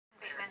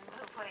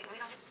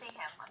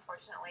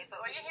unfortunately, but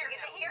we you get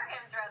to hear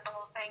him throughout the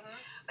whole thing.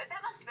 But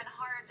that must have been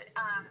hard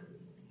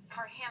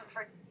for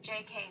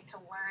JK, to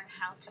learn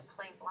how to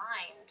play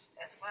blind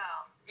as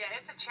well. Yeah,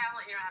 it's a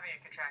challenge. You're not having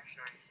a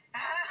contraction, right?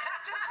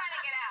 Just trying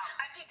to get out.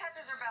 She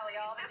touches her belly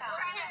all the time.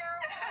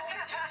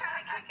 Just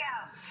trying to kick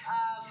out.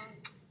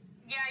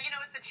 Yeah, you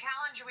know, it's a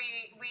challenge.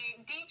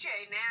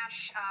 DJ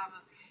Nash,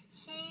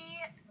 he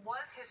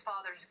was his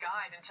father's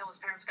guide until his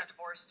parents got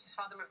divorced. His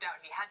father moved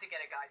out and he had to get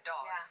a guide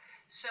dog. Yeah.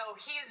 So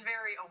he is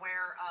very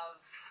aware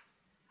of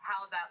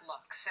how that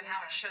looks and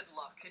how it should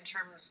look in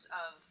terms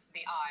of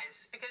the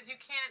eyes. Because you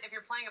can't, if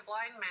you're playing a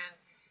blind man,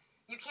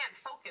 you can't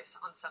focus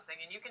on something.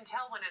 And you can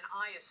tell when an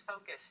eye is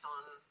focused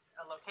on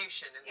a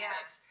location in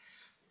space.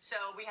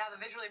 So we have a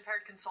visually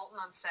impaired consultant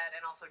on set,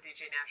 and also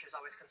DJ Nash is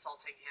always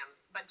consulting him.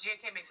 But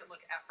JK makes it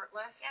look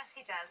effortless. Yes,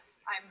 he does.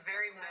 I'm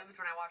very moved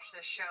when I watch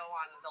this show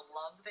on the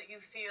love that you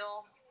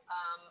feel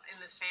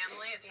in this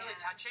family. It's really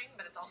touching,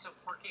 but it's also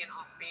quirky and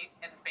offbeat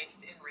and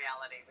based in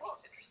reality, which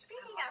is interesting.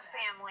 Speaking of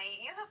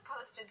family, you have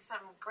posted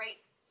some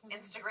great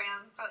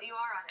Instagram. You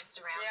are on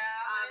Instagram.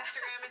 Yeah, on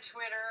Instagram and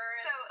Twitter.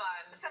 It's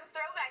fun. Some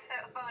throwback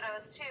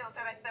photos too,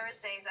 throwback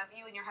Thursdays of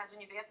you and your husband.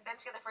 You've been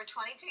together for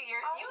 22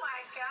 years. Oh my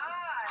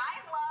God!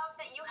 I love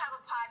that you have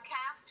a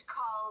podcast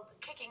called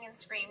Kicking and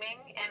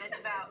Screaming, and it's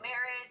about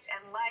marriage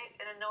and life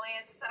and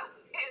annoyance. So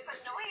it's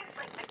annoyance,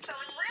 so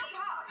it's real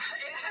talk.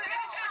 It's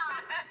real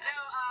talk. No,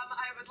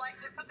 I would like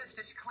to put this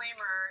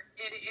disclaimer.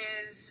 It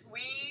is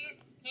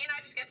he and I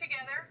just get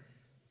together.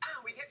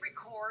 We hit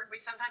record. We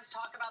sometimes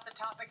talk about the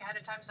topic ahead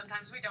of time.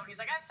 Sometimes we don't. He's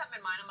like, I have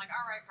something in mind. I'm like,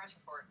 all right, press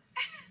record.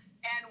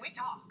 And we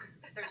talk.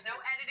 There's no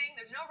editing.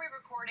 There's no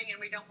re-recording, and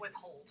we don't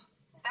withhold.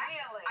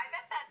 Really? I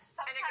bet that's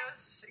sometimes. And it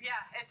goes,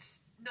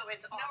 it's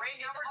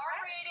R-rated. It's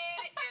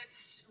R-rated.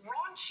 It's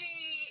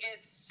raunchy.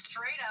 It's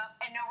straight up.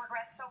 And no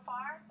regrets so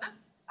far? No.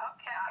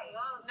 Okay.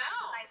 Well, no.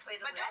 That's a nice way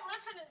to but live. don't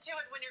listen to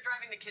it when you're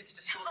driving the kids to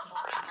school in the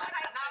morning.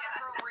 Like, not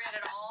appropriate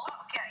at all.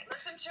 Okay.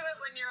 Listen to it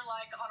when you're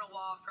like on a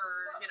walk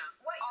or, you know.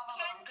 What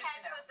you can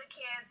catch with the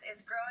kids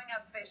is Growing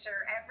Up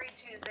Fisher every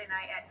Tuesday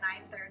night at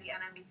 9:30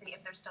 on NBC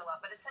if they're still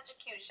up. But it's such a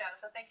cute show,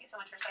 so thank you so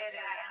much for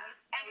stopping by.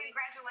 And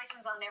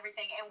congratulations on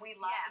everything, and we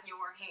love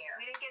your hair.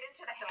 We didn't get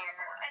into the hair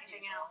or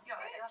anything else.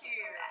 Thank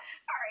you.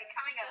 All right,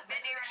 coming up,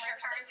 Ben Aaron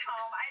returns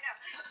home. I know,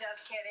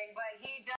 Just kidding, but he does.